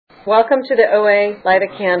Welcome to the OA Light a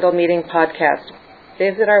Candle Meeting podcast.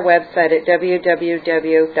 Visit our website at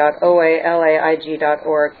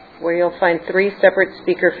www.oalaig.org, where you'll find 3 separate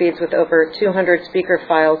speaker feeds with over 200 speaker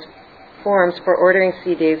files, forms for ordering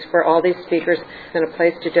CDs for all these speakers, and a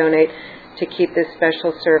place to donate to keep this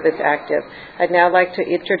special service active. I'd now like to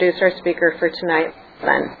introduce our speaker for tonight,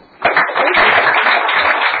 Len.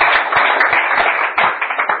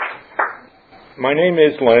 My name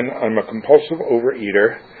is Len. I'm a compulsive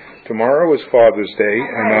overeater. Tomorrow is Father's Day,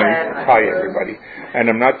 and hi everybody. And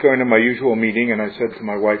I'm not going to my usual meeting, and I said to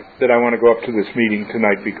my wife that I want to go up to this meeting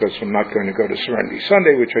tonight because I'm not going to go to Serenity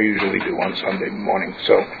Sunday, which I usually do on Sunday morning.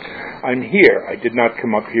 So I'm here. I did not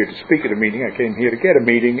come up here to speak at a meeting. I came here to get a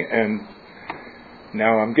meeting, and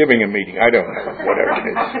now I'm giving a meeting. I don't know, whatever it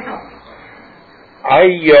is. I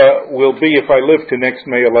will be, if I live to next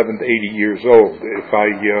May 11th, 80 years old. If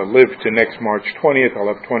I live to next March 20th,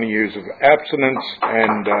 I'll have 20 years of abstinence,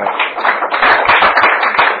 and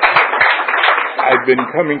I've been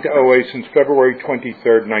coming to OA since February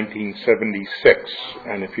 23rd, 1976.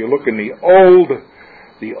 And if you look in the old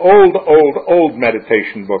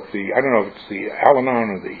meditation book, I don't know if it's the Al-Anon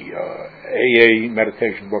or the AA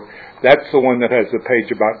meditation book, that's the one that has the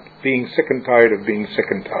page about being sick and tired of being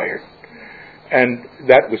sick and tired. And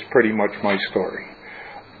that was pretty much my story.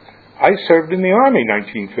 I served in the Army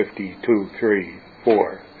 1952, 3,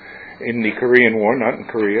 4. In the Korean War, not in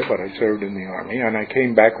Korea, but I served in the Army. And I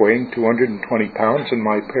came back weighing 220 pounds, and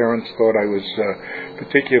my parents thought I was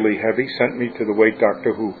particularly heavy, sent me to the weight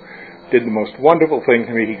doctor, who did the most wonderful thing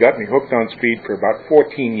to me. He got me hooked on speed for about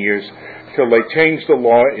 14 years, till they changed the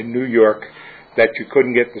law in New York that you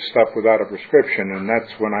couldn't get the stuff without a prescription, and that's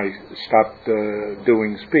when I stopped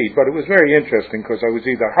doing speed. But it was very interesting because I was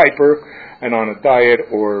either hyper and on a diet,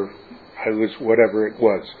 or I was whatever it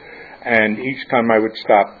was. And each time I would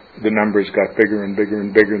stop, the numbers got bigger and bigger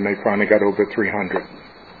and bigger, and they finally got over 300.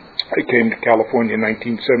 I came to California in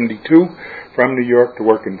 1972 from New York to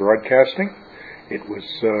work in broadcasting. It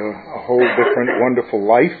was a whole different, wonderful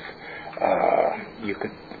life. You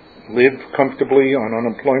could live comfortably on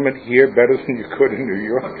unemployment here better than you could in New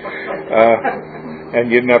York. And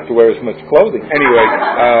you didn't have to wear as much clothing. Anyway,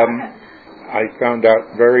 I found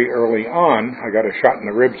out very early on, I got a shot in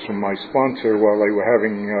the ribs from my sponsor while they were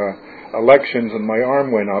having elections, and my arm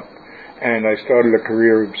went up, and I started a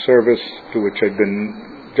career of service to which I've been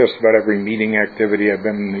just about every meeting activity. I've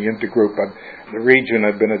been in the intergroup, the region,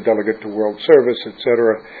 I've been a delegate to World Service,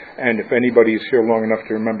 etc. And if anybody's here long enough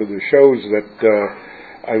to remember the shows that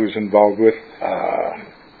I was involved with.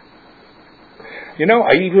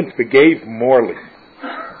 I even forgave Morley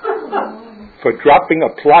for dropping a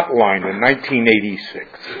plot line in 1986.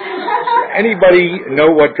 Anybody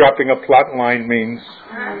know what dropping a plot line means?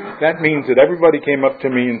 That means that everybody came up to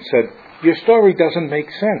me and said, "Your story doesn't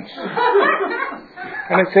make sense."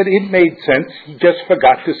 And I said, "It made sense. He just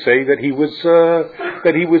forgot to say that he was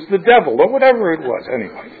the devil," or whatever it was.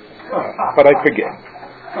 Anyway, but I forget.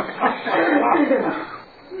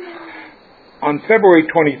 On February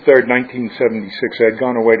 23rd, 1976, I had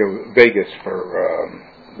gone away to Vegas for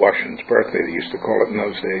Washington's birthday, they used to call it in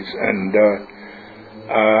those days, and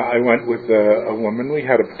I went with a woman. We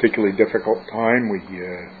had a particularly difficult time. We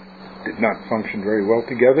did not function very well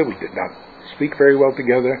together. We did not speak very well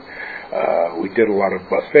together. We did a lot of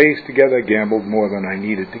buffets together, gambled more than I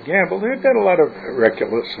needed to gamble. We did a lot of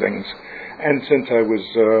reckless things. And since I was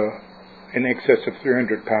in excess of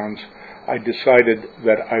 300 pounds, I decided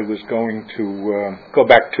that I was going to go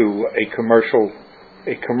back to a commercial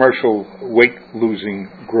weight-losing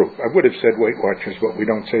group. I would have said Weight Watchers, but we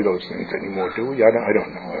don't say those things anymore, do we? I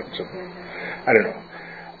don't know. I don't know.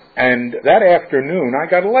 And that afternoon, I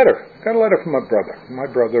got a letter. I got a letter from my brother. My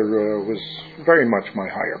brother was very much my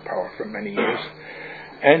higher power for many years.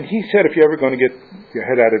 And he said, if you're ever going to get your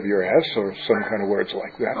head out of your ass, or some kind of words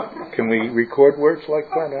like that. Can we record words like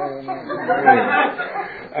that?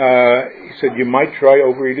 He said, you might try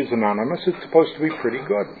Overeaters Anonymous. It's supposed to be pretty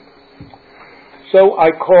good. So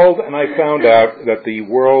I called, and I found out that the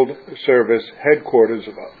World Service headquarters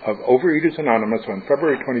of Overeaters Anonymous on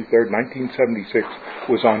February 23rd, 1976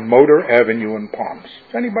 was on Motor Avenue in Palms.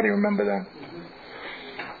 Does anybody remember that?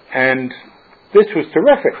 And this was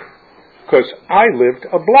terrific, because I lived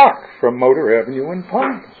a block from Motor Avenue in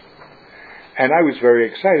Palms. And I was very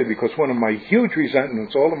excited, because one of my huge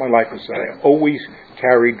resentments all of my life was that I always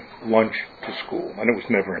carried lunch to school, and it was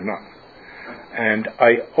never enough. And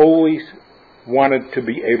I always wanted to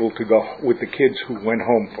be able to go with the kids who went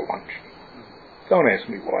home for lunch. Don't ask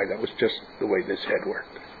me why. That was just the way this head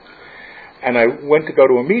worked. And I went to go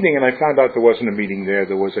to a meeting, and I found out there wasn't a meeting there.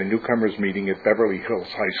 There was a newcomers meeting at Beverly Hills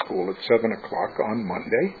High School at 7 o'clock on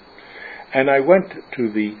Monday. And I went to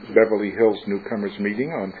the Beverly Hills newcomers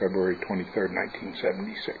meeting on February 23rd,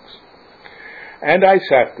 1976. And I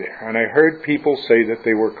sat there, and I heard people say that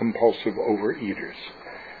they were compulsive overeaters.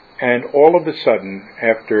 And all of a sudden,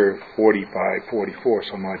 after 44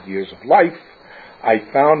 some odd years of life, I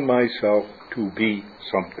found myself to be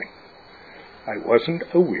something. I wasn't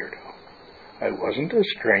a weirdo. I wasn't a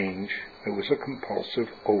strange. I was a compulsive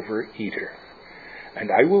overeater.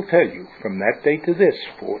 And I will tell you, from that day to this,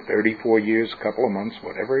 for 34 years, couple of months,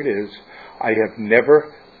 whatever it is, I have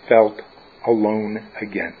never felt alone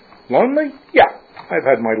again. Lonely? Yeah. I've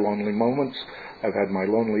had my lonely moments. I've had my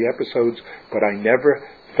lonely episodes, but I never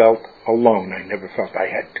felt alone. I never felt I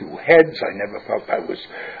had two heads. I never felt I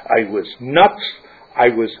was nuts. I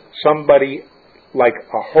was somebody like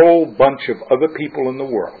a whole bunch of other people in the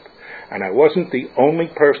world. And I wasn't the only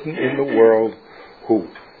person in the world who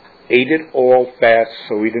ate it all fast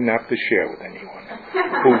so he didn't have to share with anyone,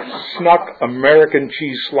 who snuck American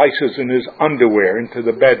cheese slices in his underwear into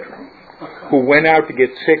the bedroom, who went out to get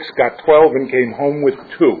 6, got 12, and came home with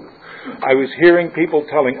 2. I was hearing people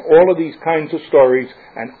telling all of these kinds of stories,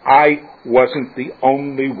 and I wasn't the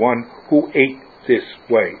only one who ate this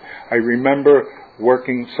way. I remember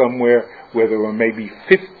working somewhere where there were maybe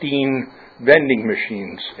 15 vending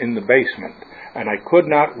machines in the basement, and I could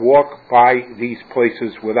not walk by these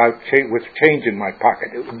places with change in my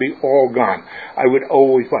pocket. It would be all gone. I would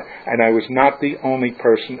always lie. And I was not the only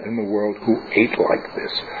person in the world who ate like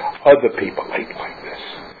this. Other people ate like this.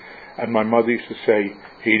 And my mother used to say,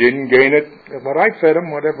 he didn't gain it, but I fed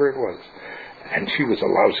him, whatever it was. And she was a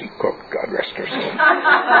lousy cook, God rest her soul.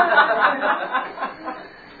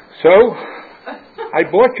 So, I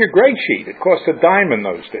bought your gray sheet. It cost $10 in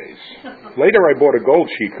those days. Later I bought a gold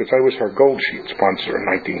sheet because I was her gold sheet sponsor in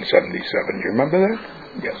 1977. You remember that?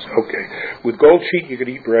 Yes, okay. With gold sheet you could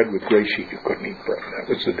eat bread. With gray sheet you couldn't eat bread. That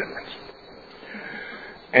was the difference.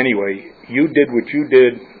 Anyway, you did what you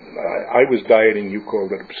did. I was dieting, you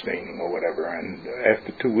called it abstaining or whatever. And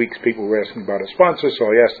after 2 weeks, people were asking about a sponsor, so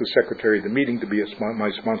I asked the secretary of the meeting to be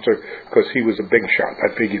my sponsor because he was a big shot. I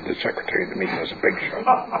figured the secretary of the meeting was a big shot.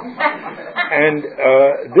 And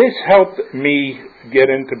this helped me get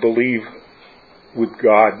into believe with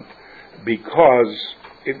God because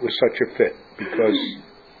it was such a fit. Because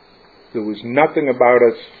there was nothing about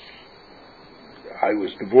us. I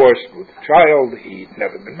was divorced with a child. He'd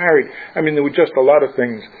never been married. I mean, there were just a lot of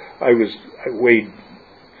things. I weighed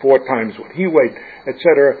 4 times what he weighed,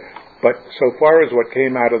 etc. But so far as what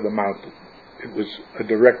came out of the mouth, it was a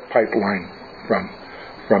direct pipeline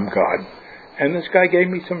from God. And this guy gave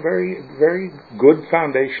me some very, very good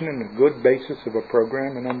foundation and a good basis of a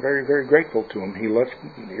program, and I'm very, very grateful to him. He left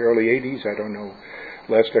in the early 80s. I don't know.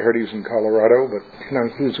 Last I heard he was in Colorado, but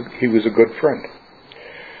he was a good friend.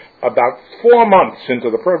 About 4 months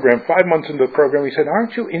into the program, 5 months into the program, he said,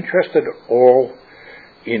 aren't you interested at all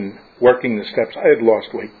in working the steps? I had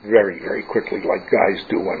lost weight very, very quickly, like guys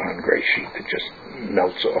do when on gray sheet. It just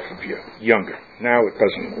melts off of you younger. Now it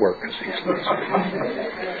doesn't work as easily.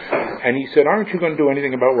 And he said, aren't you going to do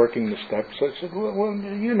anything about working the steps? I said, well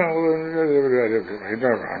you know.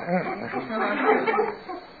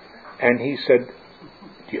 And he said,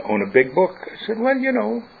 do you own a big book? I said, well,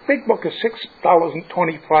 big book is $6.25.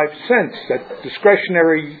 That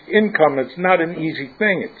discretionary income is not an easy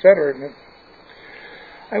thing, etc.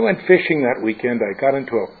 I went fishing that weekend. I got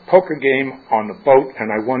into a poker game on the boat, and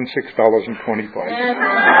I won $6.25.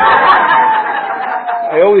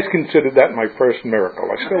 I always considered that my first miracle.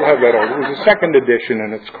 I still have that. It was a second edition,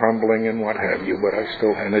 and it's crumbling and what have you, but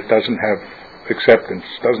and it doesn't have acceptance.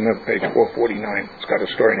 It doesn't have page 449. It's got a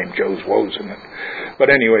story named Joe's Woes in it. But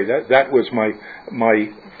anyway, that was my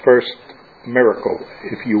first miracle,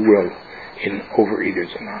 if you will, in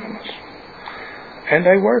Overeaters Anonymous. And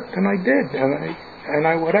I worked, and I did, and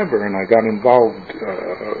I whatever, and I got involved.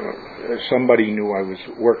 Somebody knew I was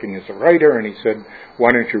working as a writer, and he said,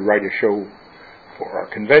 why don't you write a show for our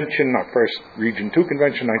convention, our first Region 2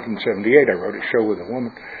 convention, 1978. I wrote a show with a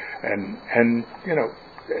woman, and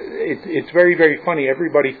it's very, very funny.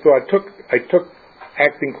 Everybody thought I took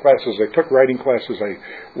acting classes, I took writing classes, I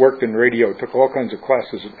worked in radio, took all kinds of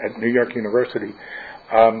classes at New York University.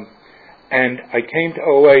 And I came to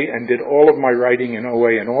OA and did all of my writing in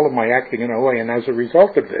OA and all of my acting in OA. And as a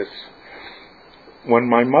result of this, when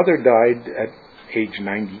my mother died at age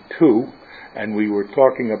 92, and we were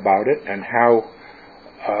talking about it and how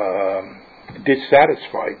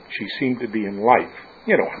dissatisfied she seemed to be in life,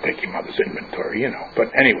 you don't want to take your mother's inventory, but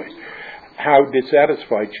anyway, how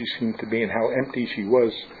dissatisfied she seemed to be and how empty she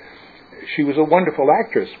was, she was a wonderful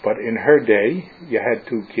actress, but in her day, you had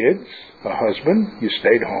 2 kids, a husband, you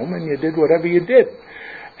stayed home, and you did whatever you did.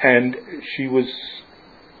 And she was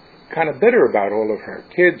kind of bitter about all of her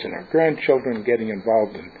kids and her grandchildren getting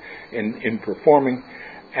involved in performing.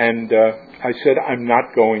 And I said, I'm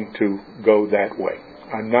not going to go that way.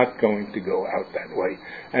 I'm not going to go out that way.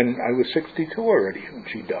 And I was 62 already when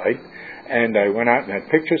she died. And I went out and had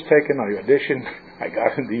pictures taken. I auditioned. I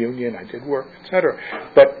got in the union. I did work, etc.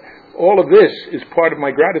 But all of this is part of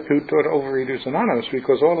my gratitude toward Overeaters Anonymous,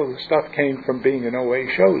 because all of the stuff came from being in OA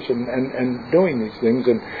shows and doing these things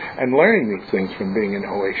and learning these things from being in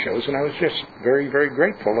OA shows. And I was just very, very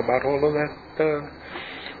grateful about all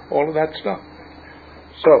of that stuff.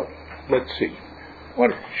 So, let's see.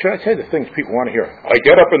 What should I say? The things people want to hear. I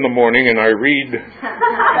get up in the morning and I read,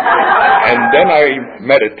 and then I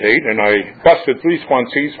meditate, and I busted 3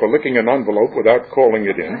 sponsees for licking an envelope without calling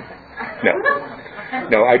it in.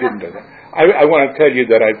 No, I didn't do that. I want to tell you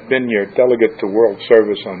that I've been your delegate to World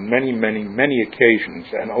Service on many, many, many occasions,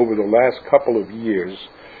 and over the last couple of years,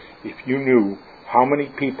 if you knew how many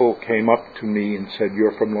people came up to me and said,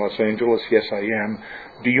 "You're from Los Angeles?" "Yes, I am."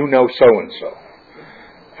 "Do you know so-and-so?"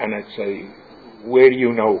 And I'd say, "Where do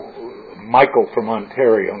you know Michael from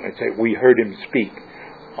Ontario?" And I'd say, "We heard him speak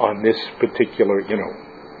on this particular,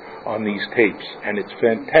 on these tapes." And it's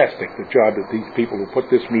fantastic, the job that these people who put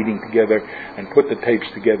this meeting together and put the tapes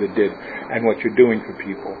together did, and what you're doing for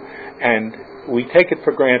people. And we take it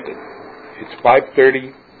for granted. It's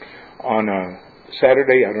 5:30 on a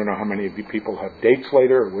Saturday. I don't know how many of you people have dates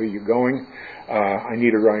later or where you're going. I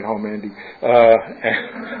need a ride home, Andy.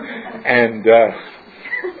 And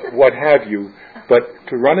what have you. But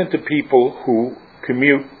to run into people who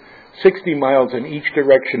commute 60 miles in each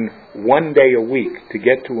direction 1 day a week to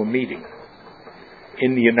get to a meeting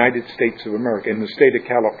in the United States of America, in the state of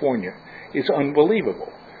California, is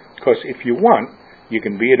unbelievable. Because if you want, you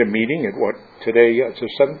can be at a meeting at today, it's a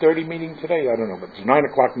 7:30 meeting today? I don't know, but it's 9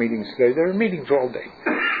 o'clock meetings today. There are meetings all day.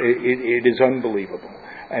 It is unbelievable.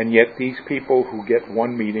 And yet these people who get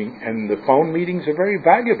one meeting, and the phone meetings are very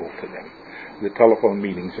valuable to them. The telephone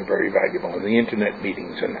meetings are very valuable, and the internet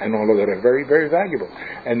meetings and all of that are very, very valuable.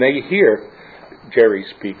 And they hear Jerry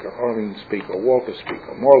speak, or Arlene speak, or Walter speak,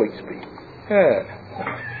 or Morley speak.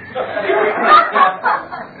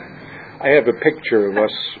 I have a picture of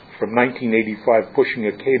us from 1985 pushing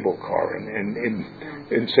a cable car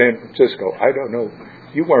in San Francisco. I don't know.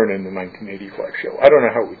 You weren't in the 1985 show. I don't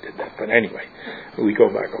know how we did that, but anyway, we go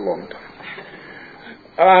back a long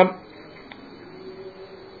time.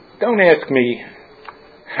 Don't ask me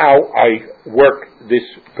how I work this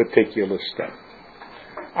particular stuff.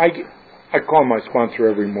 I call my sponsor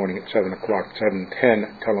every morning at 7 o'clock,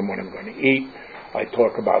 7:10, tell him what I'm going to eat. I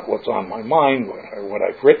talk about what's on my mind, what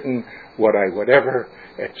I've written, whatever,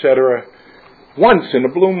 etc. Once in a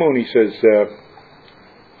blue moon he says,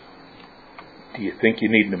 "Do you think you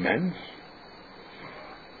need an amends?"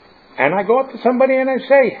 And I go up to somebody and I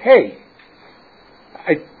say, "Hey,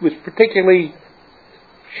 I was particularly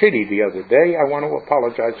shitty the other day. I want to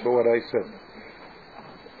apologize for what I said."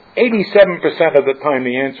 87% of the time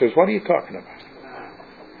the answer is, "What are you talking about?"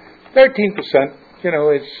 13%,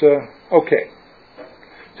 it's okay.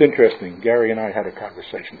 It's interesting. Gary and I had a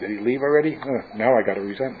conversation. Did he leave already? Now I got a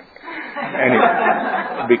resentment.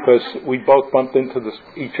 Anyway, because we both bumped into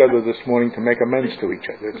each other this morning to make amends to each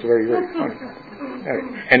other. It's very, very funny.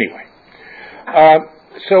 Anyway.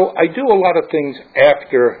 So I do a lot of things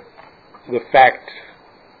after the fact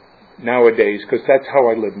nowadays, because that's how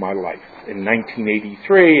I live my life. In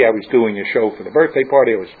 1983, I was doing a show for the birthday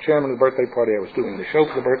party. I was chairman of the birthday party. I was doing the show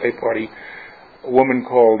for the birthday party. A woman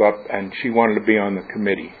called up, and she wanted to be on the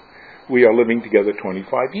committee. We are living together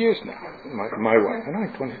 25 years now, my wife and I.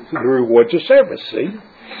 The rewards of service, see?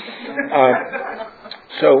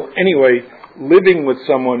 So anyway, living with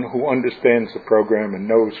someone who understands the program and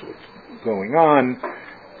knows what's going on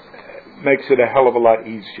makes it a hell of a lot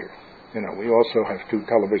easier. We also have 2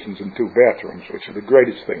 televisions and 2 bathrooms, which are the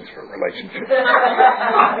greatest things for a relationship.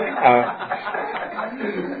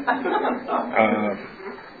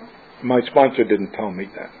 My sponsor didn't tell me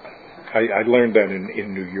that. I learned that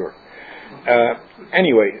in New York.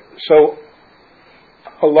 Anyway, so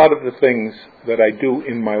a lot of the things that I do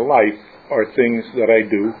in my life are things that I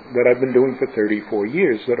do that I've been doing for 34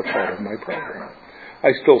 years that are part of my program.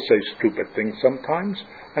 I still say stupid things sometimes,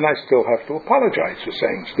 and I still have to apologize for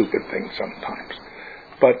saying stupid things sometimes.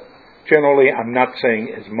 But generally, I'm not saying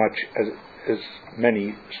as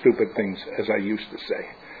many stupid things as I used to say.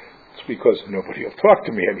 It's because nobody will talk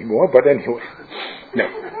to me anymore, but anyway. No,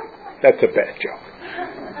 that's a bad joke.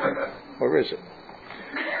 Or is it?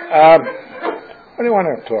 What do you want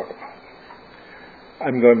to talk about?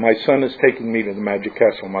 My son is taking me to the Magic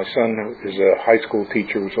Castle. My son is a high school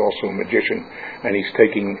teacher who's also a magician, and he's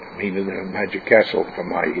taking me to the Magic Castle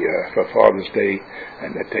for Father's Day,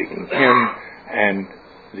 and they're taking him and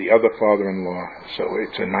the other father-in-law. So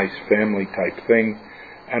it's a nice family type thing.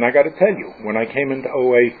 And I got to tell you, when I came into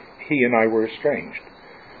OA, he and I were estranged.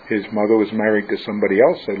 His mother was married to somebody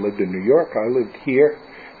else. They lived in New York. I lived here,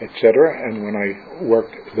 etc. And when I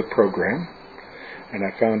worked the program, and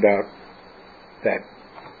I found out that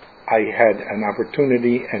I had an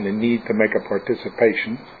opportunity and a need to make a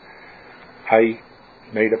participation, I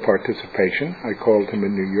made a participation. I called him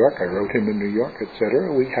in New York. I wrote him in New York,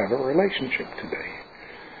 etc. We have a relationship today.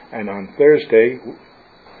 And on Thursday,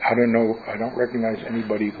 I don't recognize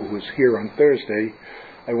anybody who was here on Thursday.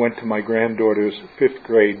 I went to my granddaughter's 5th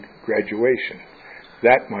grade graduation.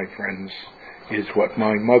 That, my friends, is what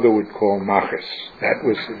my mother would call machas.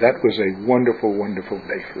 That was a wonderful, wonderful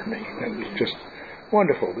day for me. That was just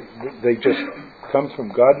wonderful. They just come from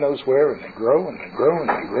God knows where, and they grow, and they grow, and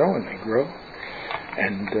they grow, and they grow.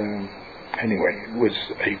 And anyway, it was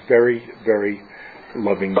a very, very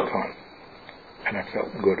loving time. And I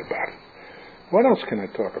felt good about it. What else can I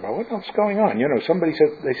talk about? What else is going on?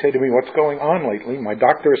 They say to me, what's going on lately? My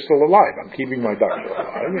doctor is still alive. I'm keeping my doctor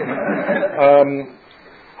alive.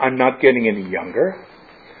 I'm not getting any younger.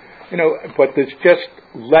 But there's just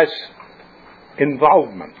less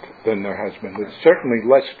involvement than there has been. There's certainly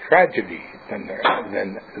less tragedy than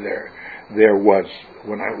there was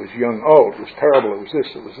when I was young. Oh, it was terrible. It was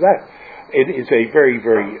this, it was that. It is a very,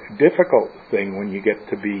 very difficult thing when you get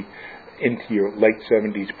to be into your late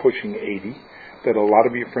 70s, pushing 80, that a lot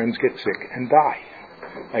of your friends get sick and die.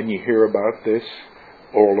 And you hear about this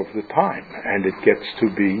all of the time. And it gets to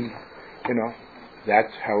be,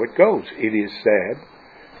 that's how it goes. It is sad.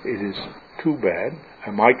 It is too bad.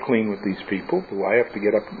 Am I clean with these people? Do I have to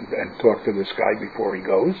get up and talk to this guy before he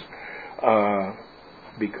goes?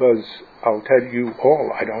 Because I'll tell you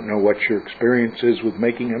all, I don't know what your experience is with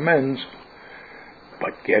making amends,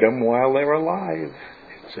 but get them while they're alive.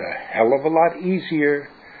 It's a hell of a lot easier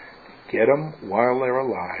to get them while they're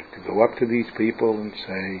alive, to go up to these people and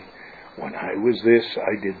say, when I was this,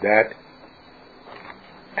 I did that,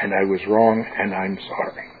 and I was wrong, and I'm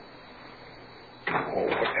sorry. Or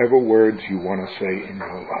whatever words you want to say in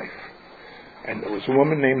your life. And there was a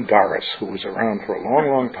woman named Doris who was around for a long,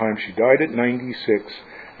 long time. She died at 96,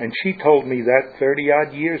 and she told me that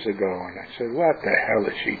 30-odd years ago. And I said, what the hell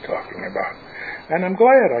is she talking about? And I'm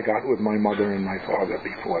glad I got with my mother and my father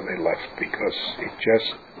before they left, because it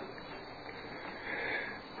just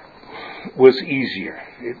was easier.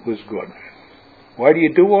 It was good. Why do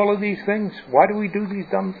you do all of these things? Why do we do these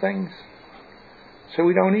dumb things? So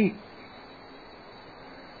we don't eat.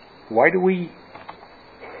 Why do we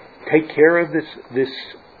take care of this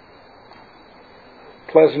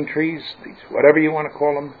pleasantries, these whatever you want to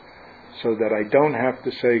call them, so that I don't have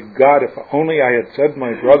to say, God, if only I had said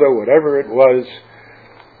my brother whatever it was,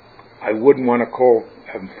 I wouldn't want to call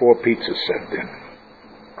him 4 pizzas sent in.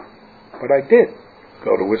 But I did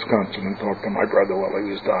go to Wisconsin and talk to my brother while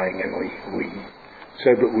he was dying, and we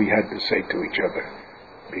said what we had to say to each other,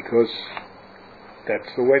 because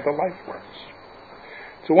that's the way the life works.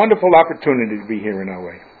 It's a wonderful opportunity to be here in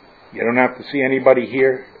OA. You don't have to see anybody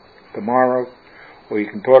here tomorrow, or you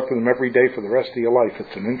can talk to them every day for the rest of your life.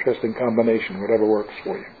 It's an interesting combination, whatever works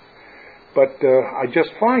for you. But I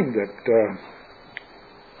just find that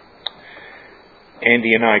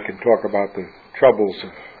Andy and I can talk about the troubles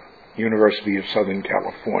of University of Southern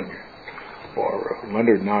California, or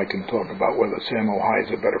Leonard and I can talk about whether Sam High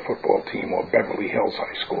is a better football team or Beverly Hills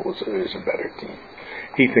High School is a better team.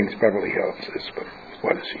 He thinks Beverly Hills is, but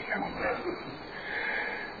what does he know?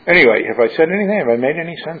 Anyway, have I said anything? Have I made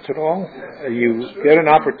any sense at all? You get an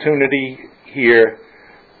opportunity here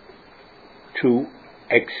to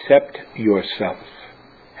accept yourself.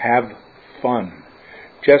 Have fun.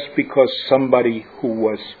 Just because somebody who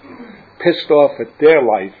was pissed off at their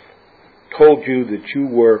life told you that you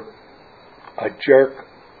were a jerk,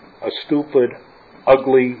 a stupid,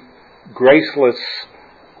 ugly, graceless,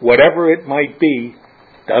 whatever it might be,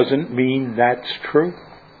 doesn't mean that's true.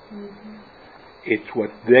 It's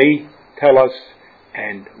what they tell us,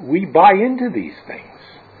 and we buy into these things.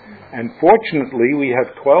 And fortunately, we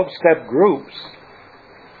have 12-step groups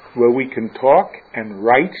where we can talk and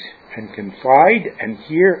write and confide and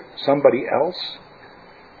hear somebody else,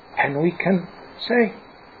 and we can say,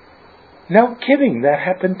 no kidding, that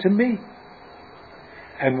happened to me.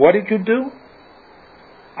 And what did you do?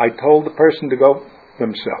 I told the person to go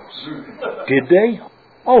themselves. Did they?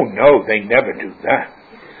 Oh no, they never do that.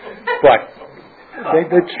 But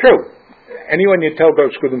that's true. Anyone you tell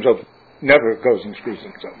goes screw themselves, never goes and screws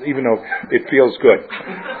themselves, even though it feels good.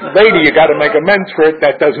 Later, you got to make amends for it.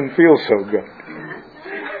 That doesn't feel so good.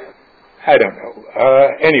 I don't know.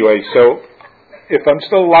 Anyway, so if I'm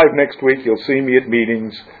still alive next week, you'll see me at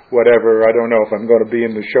meetings, whatever. I don't know if I'm going to be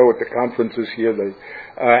in the show at the conference this year,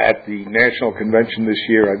 at the national convention this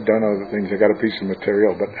year. I've done other things. I got a piece of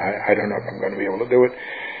material, but I don't know if I'm going to be able to do it.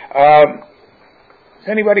 Has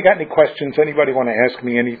anybody got any questions? Anybody want to ask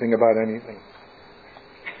me anything about anything?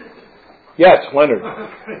 Yes, Leonard.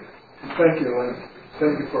 Thank you, Leonard.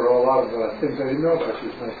 Thank you for a lot of things I didn't know about you.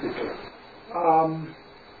 It's nice people.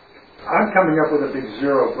 I'm coming up with a big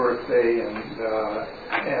zero birthday, and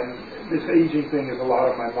this aging thing is a lot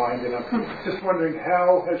on my mind, and I'm just wondering,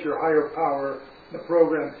 how has your higher power, the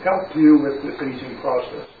program, helped you with this aging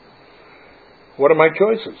process? What are my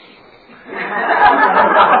choices?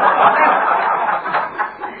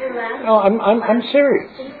 No, I'm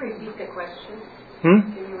serious. Can you repeat the question? Hmm?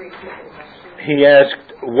 Can you repeat the question? He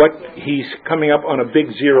asked what he's coming up on a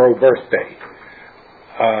big zero birthday.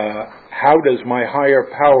 How does my higher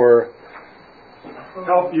power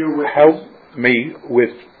help me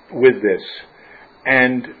with this?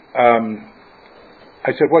 And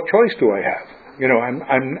I said, what choice do I have? You know,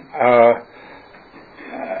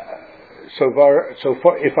 so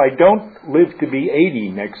far, if I don't live to be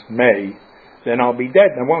 80 next May, then I'll be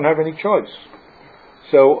dead and I won't have any choice.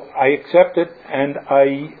 So I accept it, and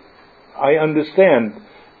I understand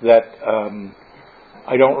that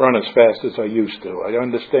I don't run as fast as I used to. I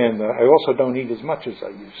understand that I also don't eat as much as I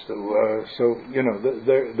used to. So you know,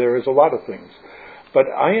 there is a lot of things. But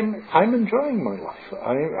I'm enjoying my life.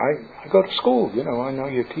 I go to school. You know, I know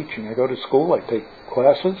you're teaching. I go to school. I take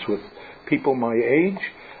classes with people my age.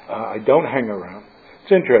 I don't hang around.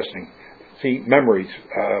 It's interesting. See, memories.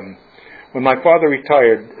 When my father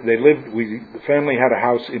retired, the family had a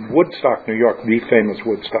house in Woodstock, New York, the famous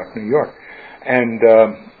Woodstock, New York. And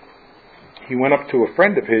he went up to a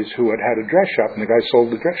friend of his who had a dress shop, and the guy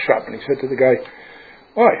sold the dress shop. And he said to the guy,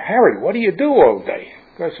 "Boy, Harry, what do you do all day?"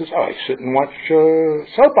 The guy says, "Oh, I sit and watch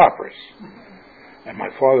soap operas." And my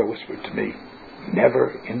father whispered to me,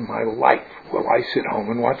 "Never in my life will I sit home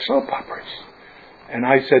and watch soap operas." And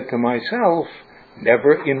I said to myself,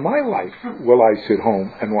 never in my life will I sit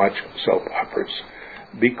home and watch soap operas.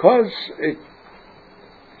 Because,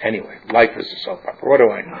 anyway, life is a soap opera. What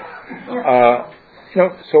do I know? You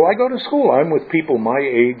know, so I go to school. I'm with people my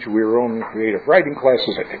age. We're on creative writing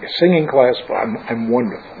classes. I take a singing class. But I'm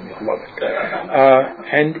wonderful. I love it.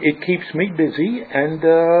 And it keeps me busy, and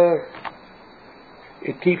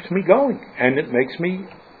it keeps me going. And it makes me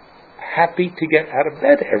happy to get out of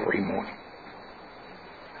bed every morning.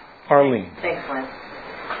 Arlene. Thanks, Len.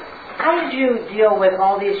 How did you deal with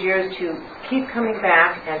all these years to keep coming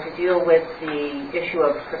back and to deal with the issue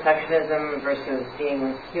of perfectionism versus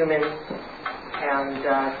being human and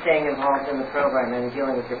staying involved in the program and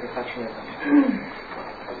dealing with your perfectionism?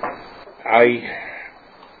 I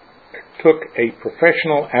took a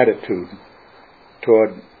professional attitude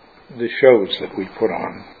toward the shows that we put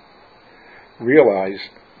on,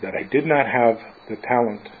 realized that I did not have the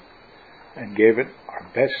talent, and gave it our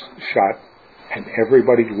best shot, and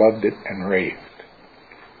everybody loved it and raved.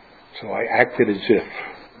 So I acted as if,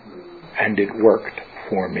 and it worked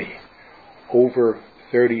for me. Over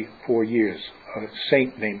 34 years, a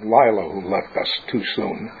saint named Lila, who left us too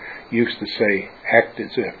soon, used to say, act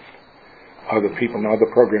as if. Other people in other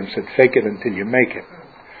programs said, fake it until you make it.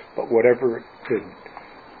 But whatever it did,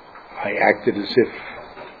 I acted as if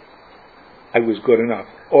I was good enough.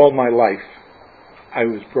 All my life, I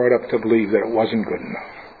was brought up to believe that it wasn't good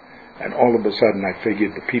enough. And all of a sudden I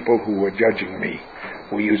figured the people who were judging me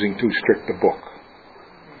were using too strict a book.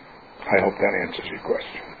 I hope that answers your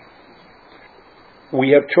question.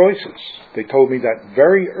 We have choices. They told me that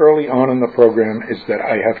very early on in the program, is that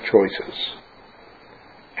I have choices.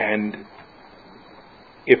 And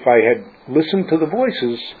if I had listened to the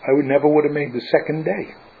voices, I would have made the second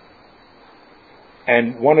day.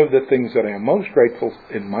 And one of the things that I am most grateful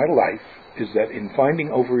in my life is that in finding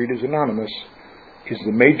Overeaters Anonymous is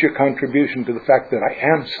the major contribution to the fact that I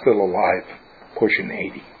am still alive, pushing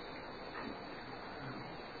 80.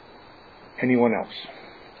 Anyone else?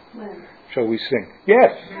 Lynn. Shall we sing?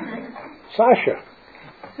 Yes. Sasha.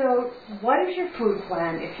 So, what is your food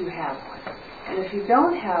plan if you have one? And if you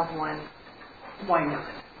don't have one, why not?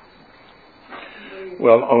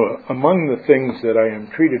 Well, among the things that I am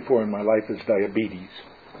treated for in my life is diabetes.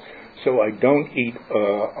 So I don't eat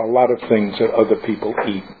a lot of things that other people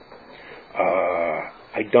eat.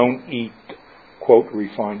 I don't eat, quote,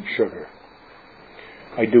 refined sugar.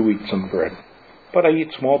 I do eat some bread. But I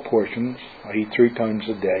eat small portions. I eat 3 times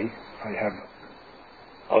a day. I have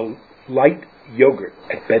a light yogurt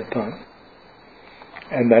at bedtime,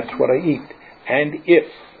 and that's what I eat. And if,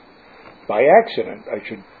 by accident, I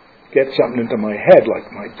should get something into my head,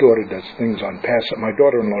 like my daughter does things on Passover, my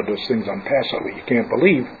daughter-in-law does things on Passover you can't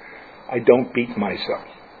believe, I don't beat myself.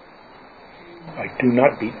 I do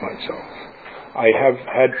not beat myself. I have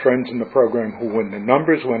had friends in the program who, when the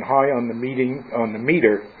numbers went high on the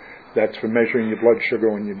meter, that's for measuring your blood sugar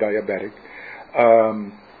when you're diabetic,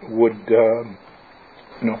 would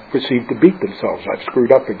proceed to beat themselves. I've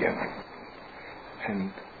screwed up again.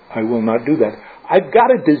 And I will not do that. I've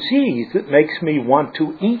got a disease that makes me want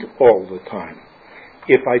to eat all the time.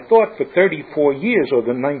 If I thought for 34 years, or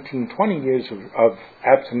the 20 years of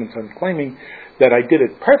abstinence I'm claiming, that I did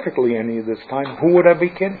it perfectly any of this time, who would I be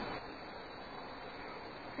kidding?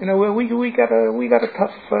 We got a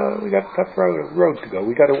tough road to go.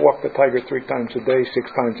 We got to walk the tiger 3 times a day,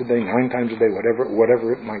 6 times a day, 9 times a day,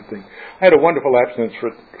 whatever it might be. I had a wonderful abstinence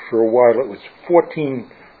for a while. It was 14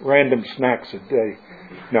 random snacks a day.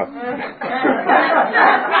 No.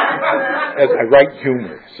 As I write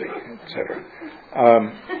humor, see, etc.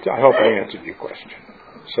 I hope I answered your question.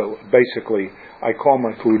 So basically, I call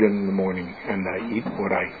my food in the morning, and I eat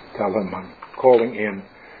what I tell him I'm calling in,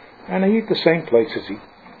 and I eat the same places, eat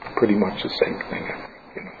pretty much the same thing.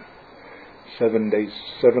 7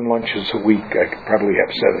 lunches a week, I could probably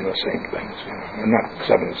have 7 of the same things. Not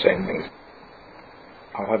 7 of the same things.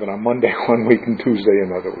 I'll have it on Monday one week and Tuesday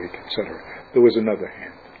another week, etc. There was another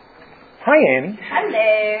hand. Hi, Annie.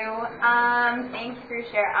 Hello. Thank you for your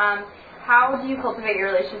share. How do you cultivate your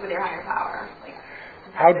relationship with your higher power?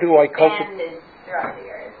 How do I cultivate throughout the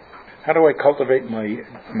years? How do I cultivate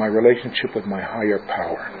my relationship with my higher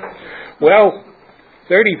power? Well,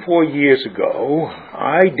 34 years ago,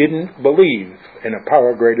 I didn't believe in a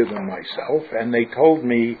power greater than myself, and they told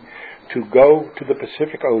me to go to the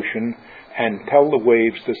Pacific Ocean and tell the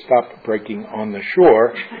waves to stop breaking on the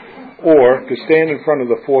shore, or to stand in front of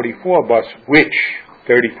the 44 bus, which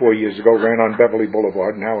 34 years ago ran on Beverly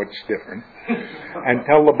Boulevard, now it's different, and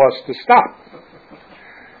tell the bus to stop.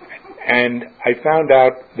 And I found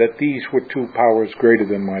out that these were 2 powers greater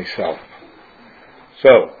than myself.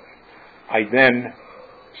 So I then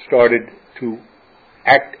started to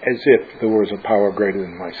act as if there was a power greater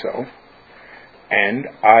than myself, and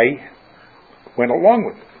I went along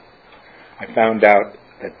with it. I found out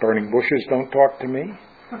that burning bushes don't talk to me,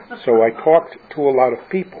 so I talked to a lot of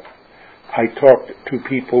people. I talked to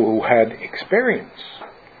people who had experience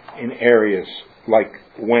in areas like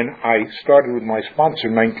when I started with my sponsor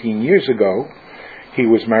 19 years ago. He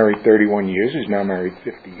was married 31 years. He's now married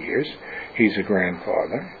 50 years. He's a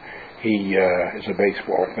grandfather. He is a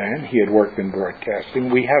baseball fan. He had worked in broadcasting.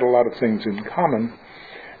 We had a lot of things in common,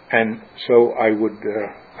 and so I would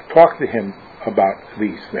talk to him about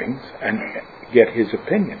these things and get his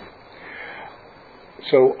opinion.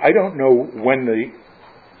 So I don't know when the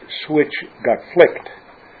switch got flicked,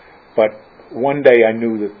 but one day I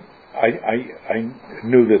knew that I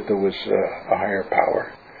knew that there was a higher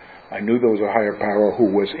power. I knew there was a higher power who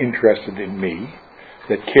was interested in me,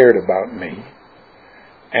 that cared about me,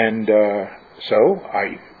 and so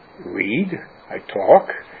I read, I talk,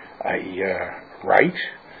 I write,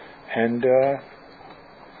 and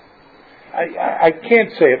I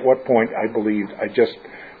can't say at what point I believed. I just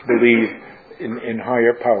believe in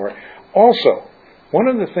higher power. Also, one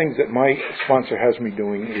of the things that my sponsor has me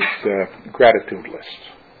doing is gratitude lists.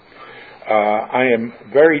 I am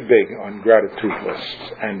very big on gratitude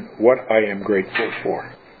lists and what I am grateful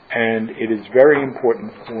for. And it is very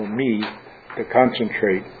important for me to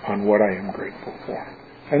concentrate on what I am grateful for.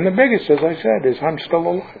 And the biggest, as I said, is I'm still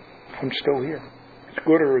alive. I'm still here. As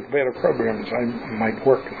good or as bad a program as I might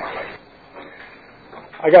work in my life.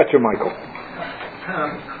 I got you, Michael.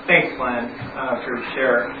 Thanks, Len, for your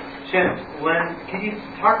share. Len, can you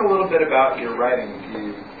talk a little bit about your writing? Do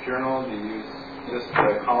you journal? Do you use just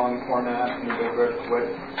the column format in your book?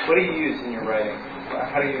 What do you use in your writing?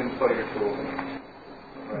 How do you employ your tools?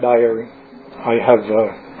 Diary. I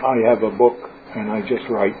have a book, and I just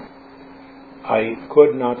write. I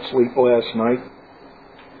could not sleep last night.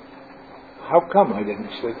 How come I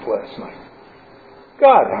didn't sleep last night?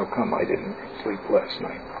 God, how come I didn't sleep last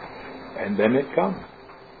night? And then it comes.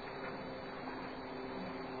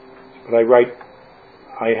 But I write,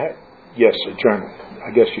 yes, a journal.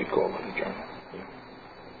 I guess you'd call it a journal.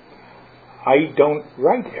 I don't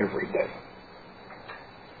write every day.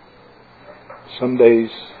 Some days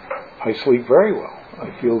I sleep very well.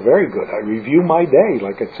 I feel very good. I review my day,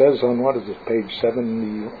 like it says on, page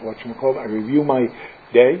 7, I review my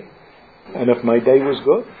day, and if my day was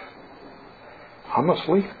good, I'm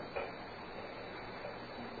asleep.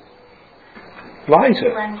 Liza. Thank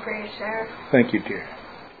you, Len, for your share. Thank you, dear.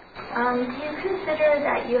 Do you consider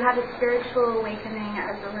that you had a spiritual awakening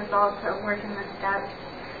as a result of working the steps?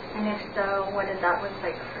 And if so, what did that look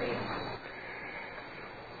like for you?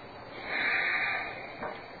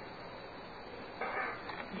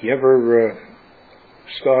 You ever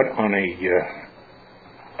start on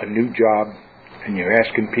a new job and you're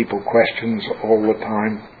asking people questions all the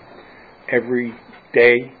time, every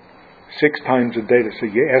day, 6 times a day? They say,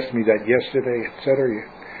 you asked me that yesterday, etc.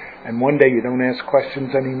 And one day you don't ask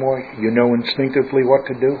questions anymore. You know instinctively what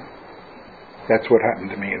to do. That's what happened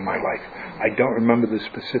to me in my life. I don't remember the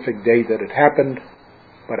specific day that it happened,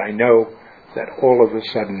 but I know that all of a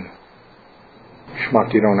sudden,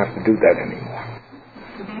 schmuck, you don't have to do that anymore.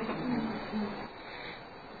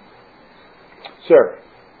 Sir.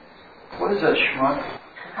 What is a schmuck?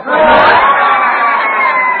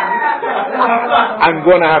 I'm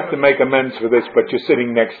going to have to make amends for this, but you're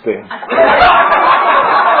sitting next to him.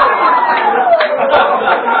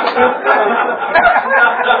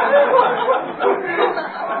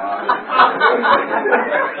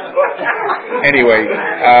 Anyway,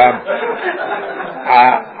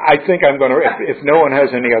 I think I'm going to, if no one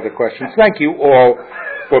has any other questions, thank you all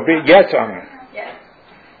for being, yes, Anna. Yes.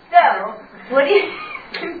 So, what do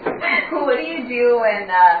you do when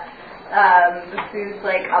the food's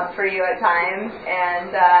like up for you at times,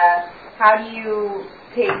 and how do you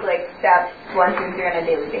take like steps 1, 2, and 3 on a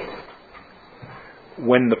daily basis?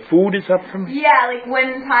 When the food is up for me? Yeah, like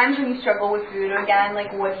when times when you struggle with food again,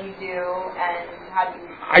 like what do you do and how do you...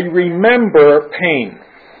 I remember pain.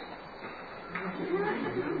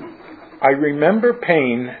 I remember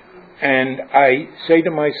pain, and I say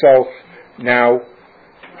to myself, now,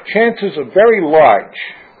 chances are very large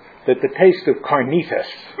that the taste of carnitas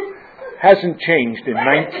hasn't changed in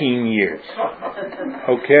 19 years.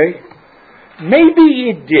 Okay? Maybe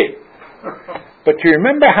it did. But you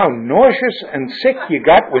remember how nauseous and sick you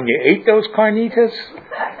got when you ate those carnitas?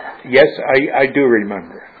 Yes, I do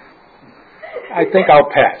remember. I think I'll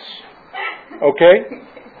pass. Okay?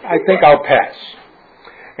 I think I'll pass.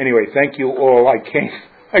 Anyway, thank you all. I came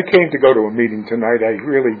to go to a meeting tonight. I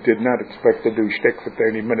really did not expect to do shtick for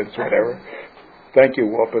 30 minutes, whatever. Thank you,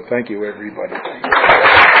 Walter. Thank you, everybody.